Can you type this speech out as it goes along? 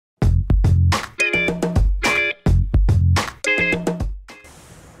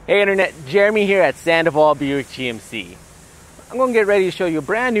Hey Internet, Jeremy here at Sandoval Buick GMC. I'm going to get ready to show you a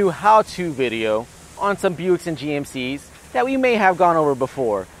brand new how-to video on some Buicks and GMCs that we may have gone over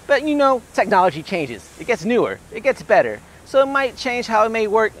before. But you know, technology changes. It gets newer, it gets better. So it might change how it may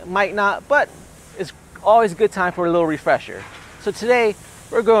work, it might not, but it's always a good time for a little refresher. So today,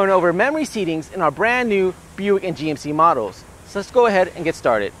 we're going over memory seatings in our brand new Buick and GMC models. So let's go ahead and get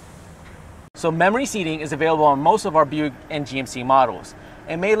started. So memory seating is available on most of our Buick and GMC models.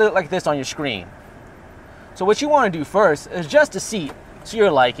 It may look like this on your screen. So what you want to do first is adjust the seat to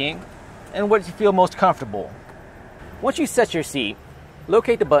your liking and what you feel most comfortable. Once you set your seat,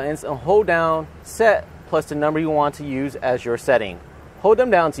 locate the buttons and hold down set plus the number you want to use as your setting. Hold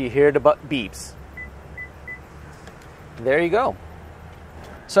them down until you hear the beeps. There you go.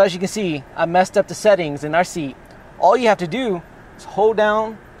 So as you can see, I messed up the settings in our seat. All you have to do is hold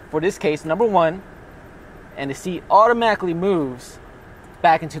down, for this case, number 1, and the seat automatically moves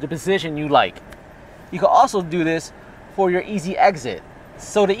back into the position you like. You can also do this for your easy exit.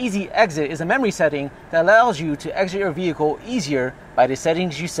 So the easy exit is a memory setting that allows you to exit your vehicle easier by the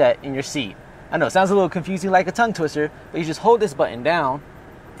settings you set in your seat. I know it sounds a little confusing like a tongue twister, but you just hold this button down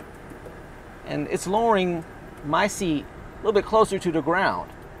and it's lowering my seat a little bit closer to the ground.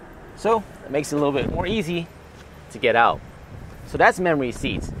 So it makes it a little bit more easy to get out. So that's memory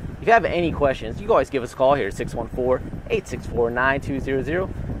seats. If you have any questions, you can always give us a call here at 614-864-9200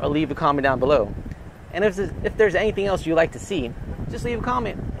 or leave a comment down below. And if there's anything else you'd like to see, just leave a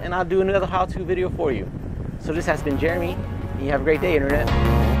comment and I'll do another how-to video for you. So this has been Jeremy, and you have a great day, Internet.